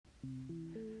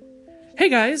Hey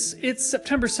guys, it's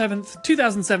September 7th,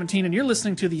 2017, and you're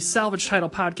listening to the Salvage Title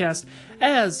Podcast.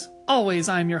 As always,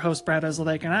 I'm your host, Brad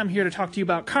Esledike, and I'm here to talk to you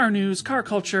about car news, car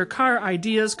culture, car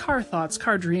ideas, car thoughts,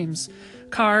 car dreams,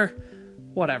 car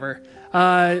whatever.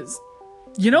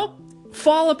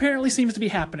 Fall apparently seems to be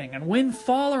happening, and when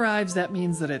fall arrives, that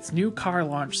means that it's new car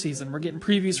launch season. We're getting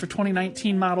previews for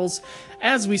 2019 models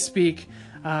as we speak.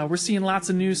 We're seeing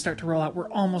lots of news start to roll out. We're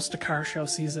almost to car show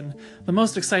season, the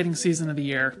most exciting season of the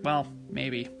year. Well,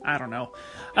 maybe. I don't know.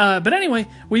 But anyway,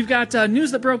 we've got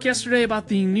news that broke yesterday about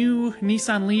the new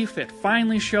Nissan Leaf. It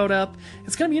finally showed up.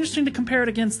 It's going to be interesting to compare it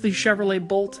against the Chevrolet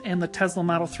Bolt and the Tesla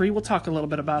Model 3. We'll talk a little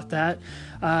bit about that.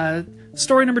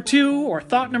 Story number 2, or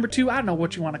thought number 2, I don't know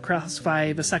what you want to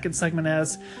classify the second segment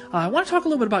as. I want to talk a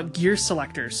little bit about gear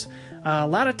selectors. A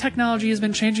lot of technology has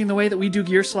been changing the way that we do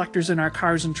gear selectors in our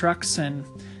cars and trucks and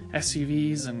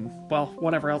SUVs and, well,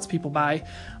 whatever else people buy.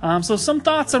 So some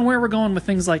thoughts on where we're going with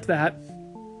things like that.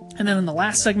 And then in the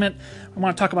last segment, I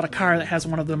want to talk about a car that has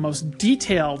one of the most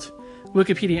detailed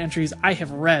Wikipedia entries I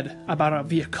have read about a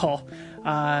vehicle.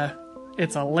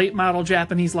 It's a late model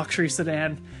Japanese luxury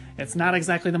sedan. It's not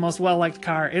exactly the most well-liked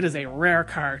car. It is a rare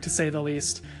car, to say the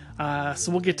least.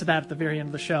 So we'll get to that at the very end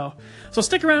of the show. So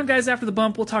stick around, guys, after the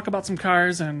bump. We'll talk about some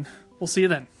cars, and we'll see you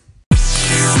then.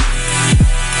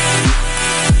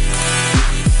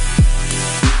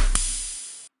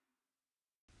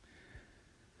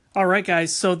 Alright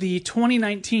guys, so the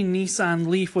 2019 Nissan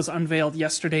Leaf was unveiled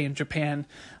yesterday in Japan.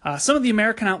 Some of the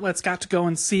American outlets got to go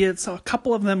and see it, so a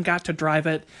couple of them got to drive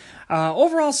it.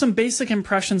 Overall, some basic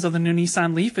impressions of the new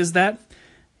Nissan Leaf is that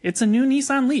it's a new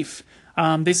Nissan Leaf.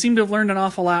 They seem to have learned an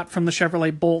awful lot from the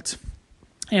Chevrolet Bolt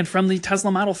and from the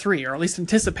Tesla Model 3, or at least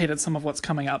anticipated some of what's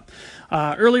coming up.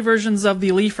 Early versions of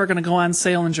the Leaf are going to go on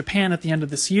sale in Japan at the end of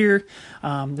this year.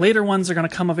 Later ones are going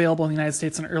to come available in the United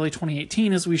States in early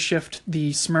 2018 as we shift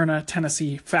the Smyrna,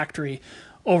 Tennessee factory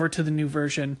over to the new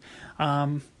version.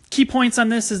 Key points on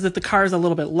this is that the car is a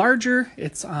little bit larger.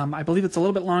 It's, I believe it's a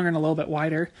little bit longer and a little bit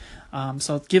wider.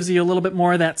 So it gives you a little bit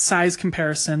more of that size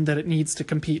comparison that it needs to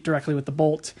compete directly with the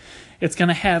Bolt. It's going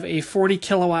to have a 40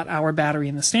 kilowatt hour battery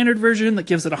in the standard version that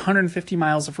gives it 150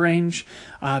 miles of range.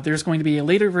 There's going to be a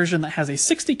later version that has a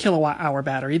 60 kilowatt hour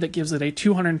battery that gives it a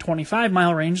 225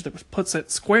 mile range that puts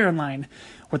it square in line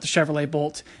with the Chevrolet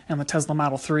Bolt and the Tesla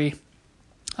Model 3.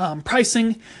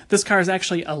 Pricing, this car is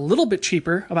actually a little bit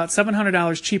cheaper, about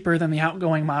 $700 cheaper than the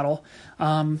outgoing model.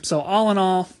 So all in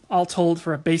all told,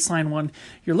 for a baseline one,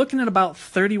 you're looking at about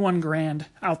 $31,000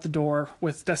 out the door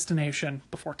with destination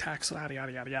before tax, yada,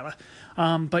 yada, yada,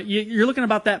 yada. But you're looking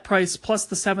about that price plus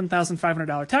the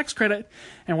 $7,500 tax credit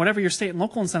and whatever your state and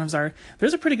local incentives are.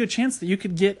 There's a pretty good chance that you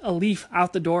could get a Leaf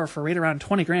out the door for right around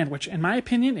 $20,000, which in my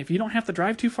opinion, if you don't have to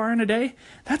drive too far in a day,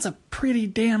 that's a pretty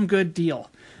damn good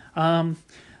deal.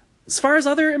 As far as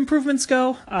other improvements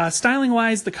go,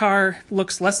 styling-wise, the car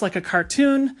looks less like a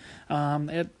cartoon.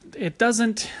 It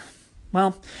doesn't...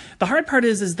 Well, the hard part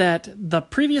is that the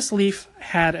previous Leaf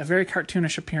had a very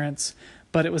cartoonish appearance,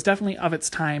 but it was definitely of its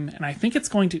time, and I think it's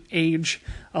going to age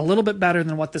a little bit better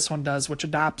than what this one does, which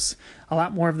adopts a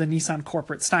lot more of the Nissan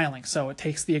corporate styling. So it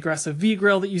takes the aggressive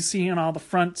V-grille that you see on all the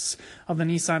fronts of the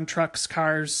Nissan trucks,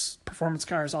 cars, performance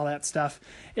cars, all that stuff.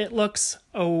 It looks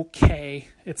okay.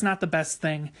 It's not the best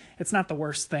thing. It's not the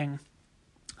worst thing.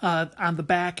 On the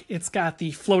back, it's got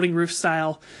the floating roof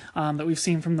style that we've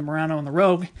seen from the Murano and the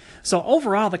Rogue. So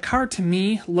overall, the car to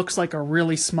me looks like a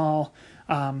really small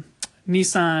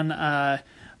Nissan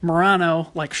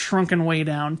Murano, like shrunken way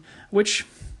down, which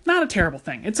not a terrible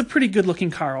thing. It's a pretty good looking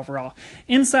car overall.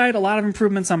 Inside, a lot of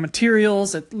improvements on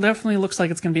materials. It definitely looks like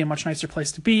it's going to be a much nicer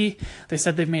place to be. They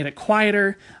said they've made it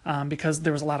quieter because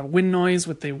there was a lot of wind noise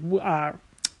with the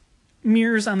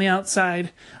mirrors on the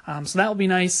outside. So that will be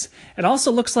nice. It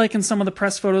also looks like in some of the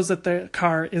press photos that the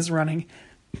car is running,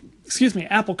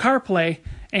 Apple CarPlay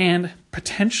and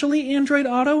potentially Android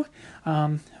Auto.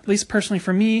 At least personally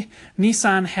for me,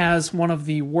 Nissan has one of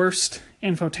the worst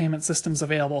infotainment systems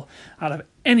available out of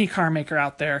any car maker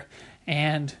out there,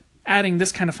 and adding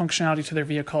this kind of functionality to their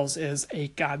vehicles is a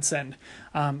godsend.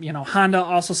 Honda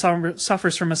also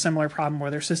suffers from a similar problem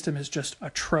where their system is just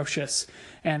atrocious,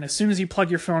 and as soon as you plug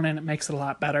your phone in, it makes it a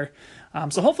lot better.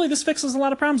 So hopefully this fixes a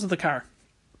lot of problems with the car.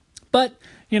 But,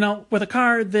 with a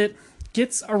car that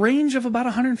gets a range of about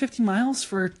 150 miles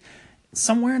for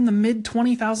somewhere in the mid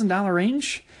 $20,000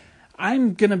 range,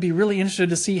 I'm going to be really interested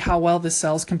to see how well this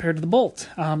sells compared to the Bolt.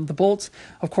 The Bolt,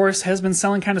 of course, has been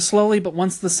selling kind of slowly, but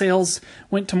once the sales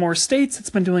went to more states,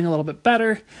 it's been doing a little bit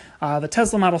better. The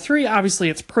Tesla Model 3, obviously,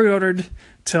 it's pre-ordered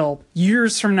till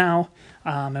years from now.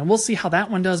 And we'll see how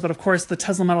that one does. But of course, the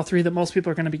Tesla Model 3 that most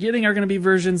people are going to be getting are going to be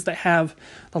versions that have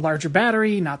the larger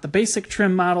battery, not the basic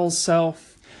trim models. So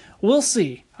we'll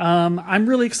see. I'm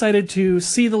really excited to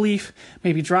see the Leaf,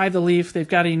 maybe drive the Leaf. They've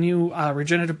got a new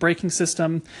regenerative braking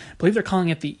system. I believe they're calling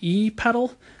it the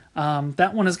e-pedal.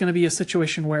 That one is going to be a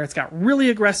situation where it's got really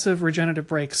aggressive regenerative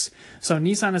brakes. So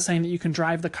Nissan is saying that you can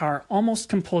drive the car almost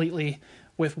completely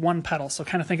with one pedal. So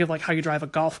kind of think of like how you drive a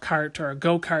golf cart or a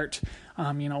go-kart.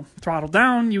 Throttle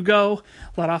down, you go,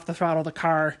 let off the throttle, the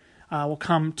car will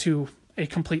come to a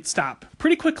complete stop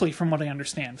pretty quickly from what I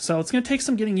understand. So it's going to take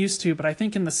some getting used to, but I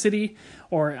think in the city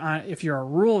or if you're a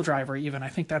rural driver even, I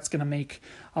think that's going to make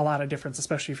a lot of difference,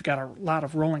 especially if you've got a lot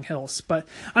of rolling hills. But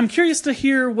I'm curious to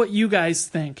hear what you guys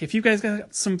think. If you guys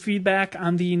got some feedback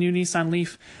on the new Nissan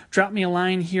Leaf, drop me a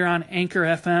line here on Anchor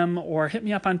FM or hit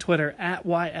me up on Twitter at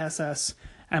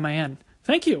YSSMIN.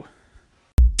 Thank you.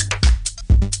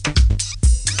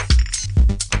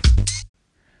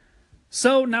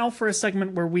 So now for a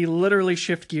segment where we literally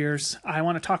shift gears. I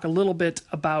want to talk a little bit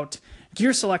about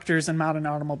gear selectors in modern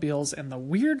automobiles and the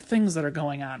weird things that are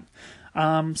going on.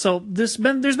 So there's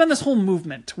been this whole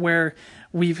movement where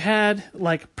we've had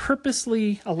like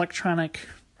purposely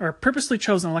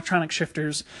chosen electronic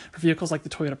shifters for vehicles like the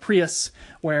Toyota Prius,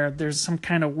 where there's some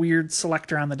kind of weird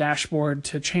selector on the dashboard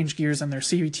to change gears in their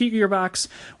CVT gearbox,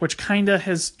 which kind of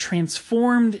has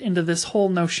transformed into this whole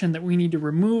notion that we need to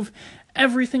remove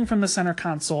everything from the center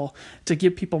console to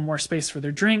give people more space for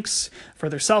their drinks, for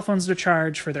their cell phones to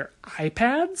charge, for their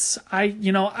iPads. I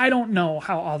don't know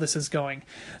how all this is going.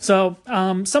 So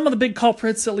some of the big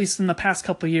culprits, at least in the past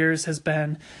couple of years, has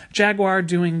been Jaguar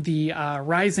doing the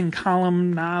rising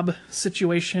column knob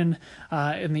situation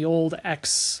in the old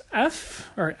XF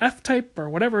or F-Type or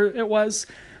whatever it was.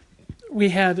 We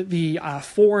had the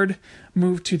Ford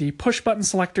move to the push-button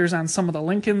selectors on some of the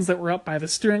Lincolns that were up by the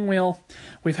steering wheel.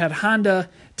 We've had Honda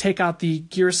take out the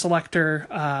gear selector,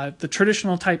 the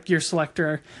traditional type gear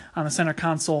selector on the center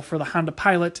console for the Honda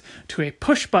Pilot to a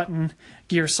push-button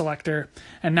gear selector.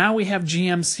 And now we have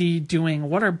GMC doing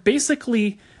what are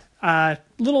basically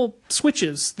little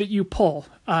switches that you pull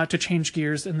to change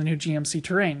gears in the new GMC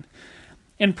Terrain.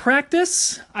 In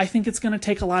practice, I think it's going to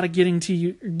take a lot of getting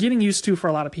used to for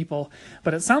a lot of people,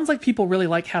 but it sounds like people really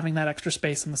like having that extra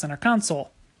space in the center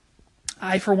console.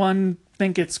 I, for one,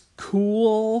 think it's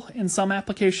cool in some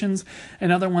applications. In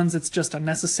other ones, it's just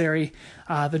unnecessary.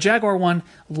 The Jaguar one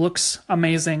looks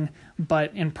amazing,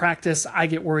 but in practice, I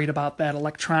get worried about that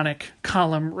electronic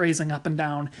column raising up and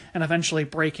down and eventually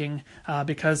breaking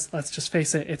because, let's just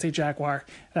face it, it's a Jaguar.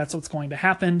 That's what's going to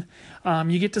happen.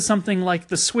 You get to something like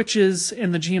the switches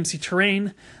in the GMC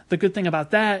Terrain. The good thing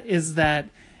about that is that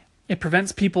it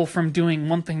prevents people from doing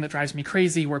one thing that drives me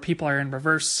crazy, where people are in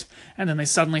reverse and then they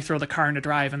suddenly throw the car into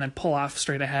drive and then pull off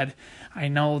straight ahead. I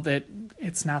know that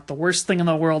it's not the worst thing in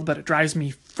the world, but it drives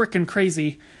me freaking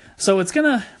crazy. So it's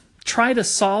going to try to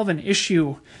solve an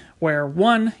issue where,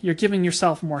 one, you're giving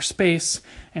yourself more space,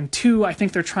 and two, I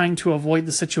think they're trying to avoid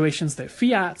the situations that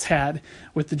Fiat's had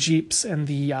with the Jeeps and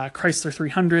the Chrysler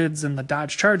 300s and the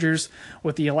Dodge Chargers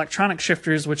with the electronic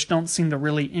shifters, which don't seem to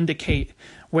really indicate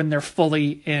when they're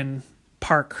fully in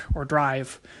park or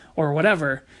drive or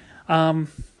whatever.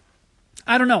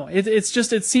 I don't know. It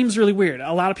seems really weird.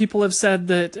 A lot of people have said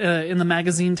that in the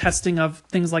magazine testing of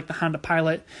things like the Honda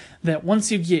Pilot, that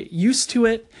once you get used to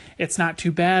it, it's not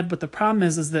too bad. But the problem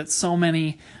is that so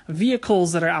many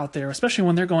vehicles that are out there, especially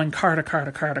when they're going car to car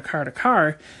to car to car to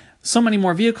car, so many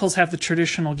more vehicles have the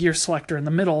traditional gear selector in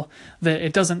the middle that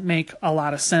it doesn't make a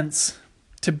lot of sense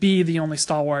to be the only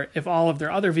stalwart if all of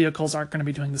their other vehicles aren't going to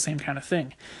be doing the same kind of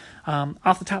thing.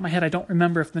 Off the top of my head, I don't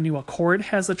remember if the new Accord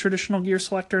has a traditional gear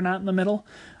selector or not in the middle,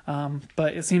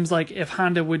 but it seems like if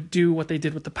Honda would do what they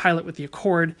did with the Pilot with the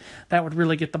Accord, that would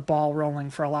really get the ball rolling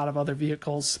for a lot of other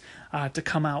vehicles to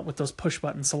come out with those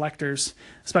push-button selectors,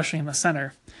 especially in the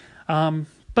center.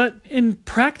 But in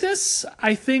practice,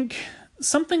 I think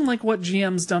something like what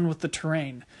GM's done with the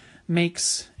Terrain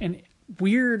makes a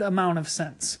weird amount of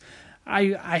sense.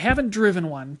 I haven't driven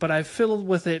one, but I've fiddled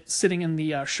with it sitting in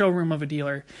the showroom of a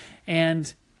dealer,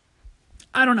 and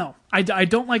I don't know. I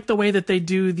don't like the way that they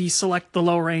do the select the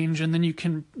low range, and then you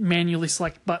can manually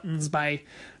select buttons by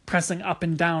pressing up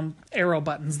and down arrow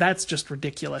buttons. That's just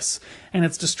ridiculous, and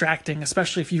it's distracting,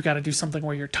 especially if you've got to do something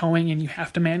where you're towing and you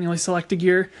have to manually select a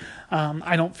gear.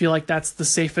 I don't feel like that's the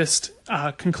safest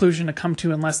conclusion to come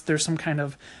to unless there's some kind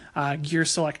of gear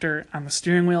selector on the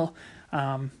steering wheel,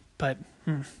 but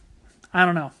I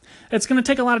don't know. It's going to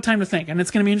take a lot of time to think, and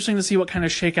it's going to be interesting to see what kind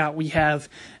of shakeout we have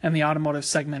in the automotive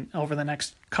segment over the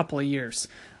next couple of years.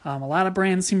 A lot of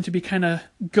brands seem to be kind of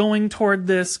going toward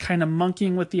this, kind of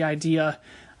monkeying with the idea.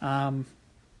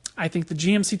 I think the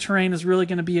GMC Terrain is really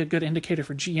going to be a good indicator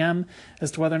for GM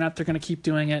as to whether or not they're going to keep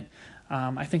doing it.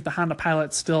 I think the Honda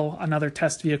Pilot's still another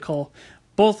test vehicle.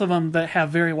 Both of them that have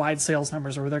very wide sales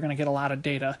numbers where they're going to get a lot of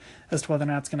data as to whether or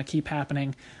not it's going to keep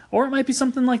happening. Or it might be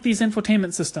something like these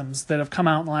infotainment systems that have come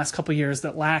out in the last couple of years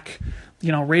that lack,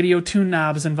 radio tune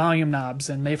knobs and volume knobs,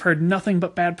 and they've heard nothing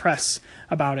but bad press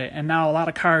about it. And now a lot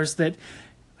of cars that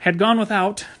had gone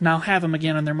without now have them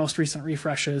again in their most recent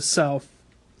refreshes. So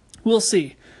we'll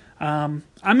see. I'm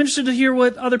interested to hear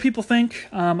what other people think.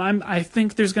 I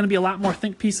think there's going to be a lot more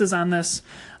think pieces on this.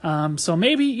 So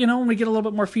maybe, when we get a little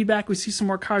bit more feedback, we see some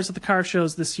more cars at the car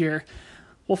shows this year,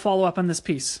 we'll follow up on this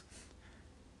piece.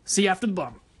 See you after the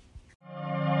bump.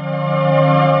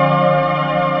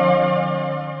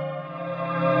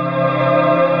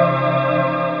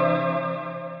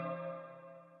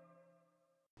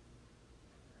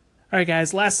 All right,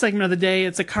 guys, last segment of the day.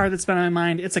 It's a car that's been on my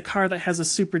mind. It's a car that has a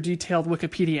super detailed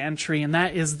Wikipedia entry, and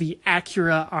that is the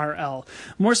Acura RL.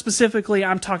 More specifically,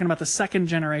 I'm talking about the second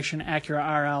generation Acura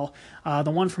RL,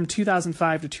 the one from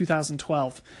 2005 to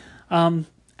 2012.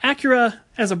 Acura,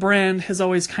 as a brand, has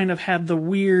always kind of had the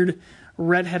weird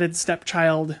redheaded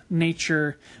stepchild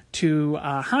nature to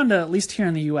Honda, at least here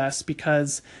in the U.S.,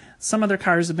 because some of their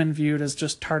cars have been viewed as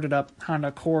just tarted up Honda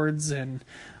Accords and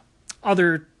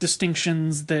other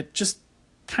distinctions that just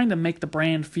kind of make the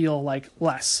brand feel like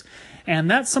less. And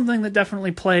that's something that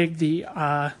definitely plagued the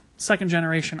second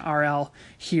generation RL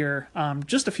here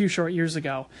just a few short years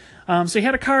ago. So you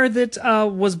had a car that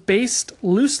was based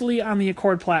loosely on the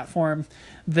Accord platform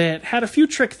that had a few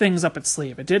trick things up its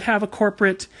sleeve. It did have a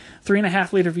corporate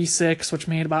 3.5 liter V6, which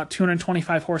made about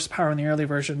 225 horsepower in the early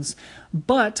versions,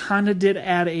 but Honda did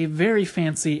add a very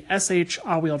fancy SH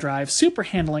all-wheel drive, super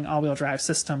handling all-wheel drive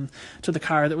system to the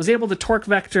car that was able to torque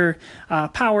vector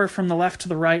power from the left to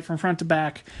the right, from front to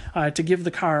back, to give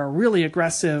the car really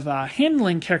aggressive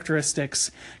handling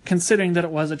characteristics, considering that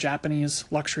it was a Japanese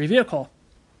luxury vehicle.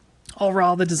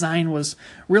 Overall, the design was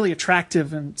really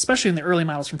attractive, and especially in the early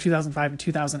models from 2005 and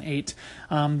 2008,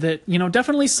 that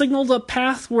definitely signaled a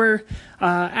path where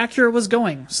Acura was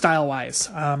going style-wise.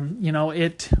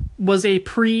 It was a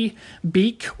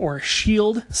pre-beak or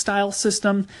shield style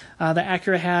system that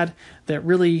Acura had that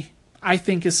really, I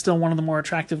think, is still one of the more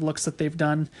attractive looks that they've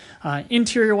done.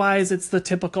 Interior-wise, it's the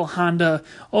typical Honda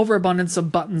overabundance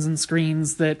of buttons and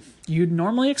screens that you'd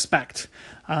normally expect,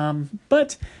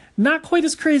 but not quite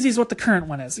as crazy as what the current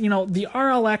one is. The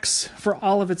RLX, for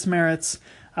all of its merits,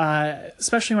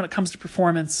 especially when it comes to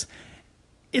performance,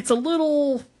 it's a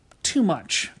little too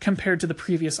much compared to the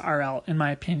previous RL, in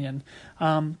my opinion.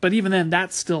 But even then,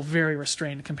 that's still very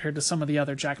restrained compared to some of the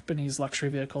other Japanese luxury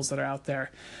vehicles that are out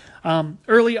there.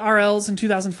 Early RLs in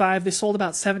 2005, they sold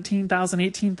about 17,000,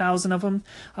 18,000 of them.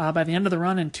 By the end of the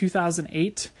run in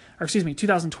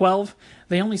 2012,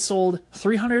 they only sold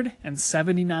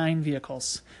 379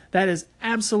 vehicles. That is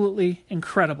absolutely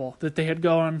incredible that they had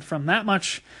gone from that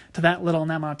much to that little in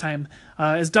that amount of time.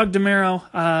 As Doug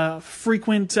DeMero,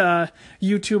 frequent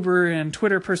YouTuber and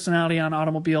Twitter personality on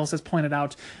automobiles, has pointed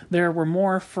out, there were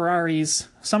more Ferraris,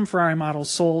 some Ferrari models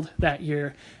sold that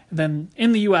year than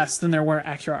in the U.S. than there were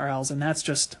Acura RLs, and that's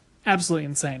just absolutely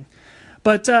insane.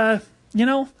 But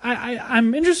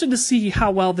I'm interested to see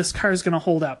how well this car is going to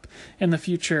hold up in the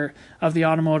future of the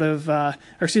automotive,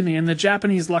 in the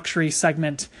Japanese luxury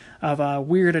segment of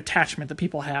weird attachment that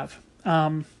people have.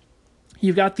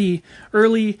 You've got the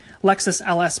early Lexus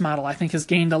LS model, I think, has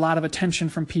gained a lot of attention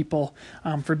from people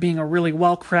for being a really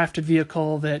well-crafted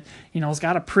vehicle that, has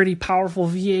got a pretty powerful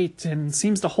V8 and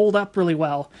seems to hold up really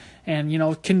well and,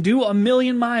 can do 1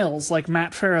 million miles like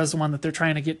Matt Farah's one that they're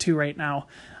trying to get to right now.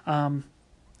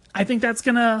 I think that's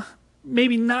going to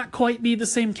maybe not quite be the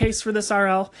same case for this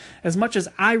RL. As much as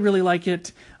I really like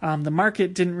it, the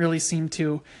market didn't really seem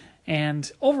to.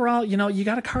 And overall, you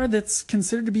got a car that's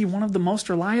considered to be one of the most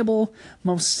reliable,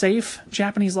 most safe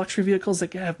Japanese luxury vehicles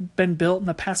that have been built in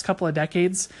the past couple of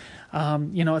decades.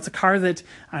 It's a car that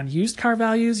on used car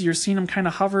values, you're seeing them kind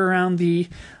of hover around the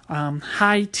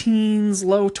high teens,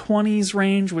 low 20s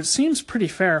range, which seems pretty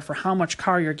fair for how much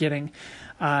car you're getting.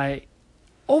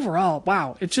 Overall,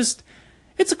 wow, it's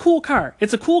a cool car.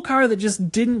 It's a cool car that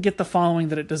just didn't get the following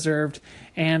that it deserved,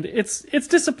 and it's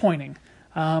disappointing.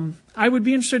 I would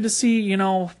be interested to see,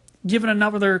 given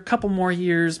another couple more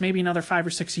years, maybe another 5 or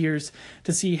 6 years,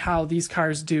 to see how these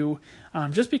cars do,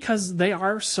 just because they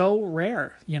are so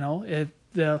rare.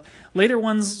 The later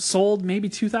ones sold maybe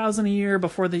 2,000 a year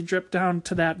before they dripped down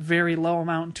to that very low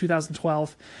amount in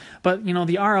 2012. But, the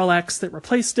RLX that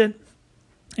replaced it,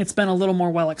 it's been a little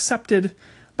more well accepted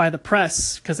by the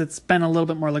press because it's been a little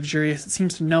bit more luxurious. It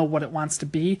seems to know what it wants to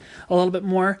be a little bit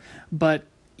more, but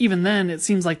even then, it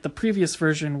seems like the previous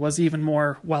version was even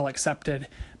more well accepted,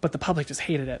 but the public just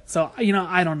hated it. So,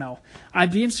 I don't know.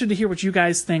 I'd be interested to hear what you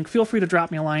guys think. Feel free to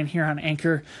drop me a line here on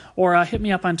Anchor, or hit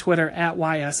me up on Twitter at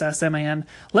YSSMAN.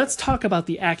 Let's talk about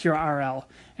the Acura RL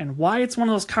and why it's one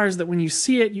of those cars that when you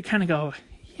see it, you kind of go,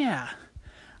 yeah,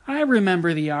 I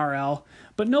remember the RL,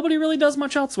 but nobody really does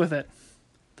much else with it.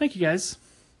 Thank you, guys.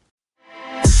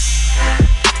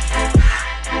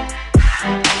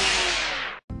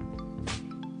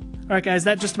 All right, guys,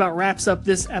 that just about wraps up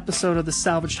this episode of the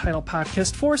Salvage Title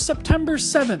Podcast for September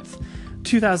 7th,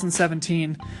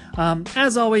 2017.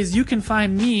 As always, you can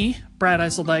find me, Brad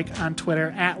Eiseldike, on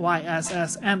Twitter at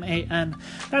YSSMAN.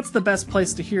 That's the best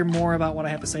place to hear more about what I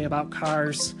have to say about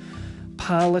cars,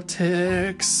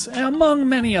 politics, among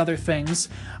many other things.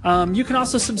 You can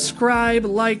also subscribe,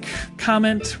 like,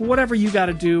 comment, whatever you got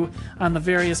to do on the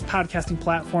various podcasting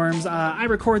platforms. I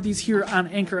record these here on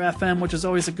Anchor FM, which is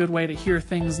always a good way to hear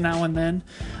things now and then.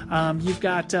 You've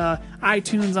got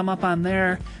iTunes, I'm up on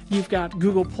there. You've got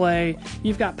Google Play.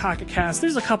 You've got Pocket Cast.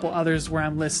 There's a couple others where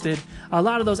I'm listed. A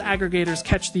lot of those aggregators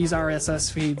catch these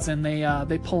RSS feeds and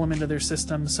they pull them into their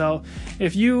system. So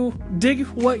if you dig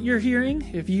what you're hearing,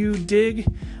 if you dig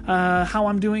how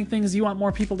I'm doing things, you want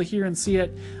more people to hear and see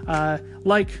it,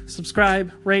 like,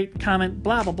 subscribe, rate, comment,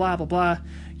 blah, blah, blah, blah, blah.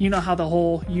 You know how the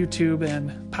whole YouTube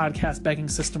and podcast begging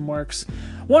system works.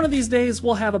 One of these days,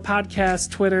 we'll have a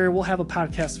podcast Twitter. We'll have a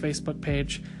podcast Facebook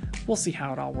page. We'll see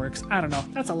how it all works. I don't know.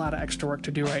 That's a lot of extra work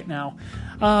to do right now.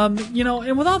 And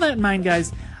with all that in mind,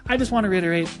 guys, I just want to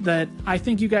reiterate that I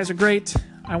think you guys are great.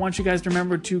 I want you guys to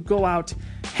remember to go out,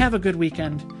 have a good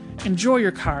weekend, enjoy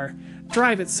your car,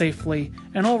 drive it safely,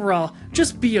 and overall,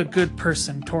 just be a good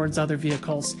person towards other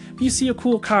vehicles. If you see a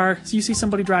cool car, you see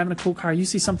somebody driving a cool car, you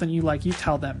see something you like, you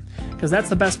tell them. Because that's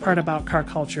the best part about car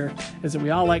culture, is that we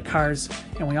all like cars,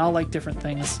 and we all like different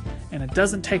things, and it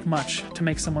doesn't take much to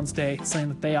make someone's day saying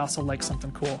that they also like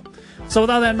something cool. So with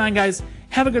all that in mind, guys,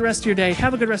 have a good rest of your day,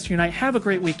 have a good rest of your night, have a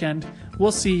great weekend.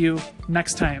 We'll see you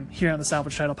next time here on the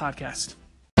Salvage Title Podcast.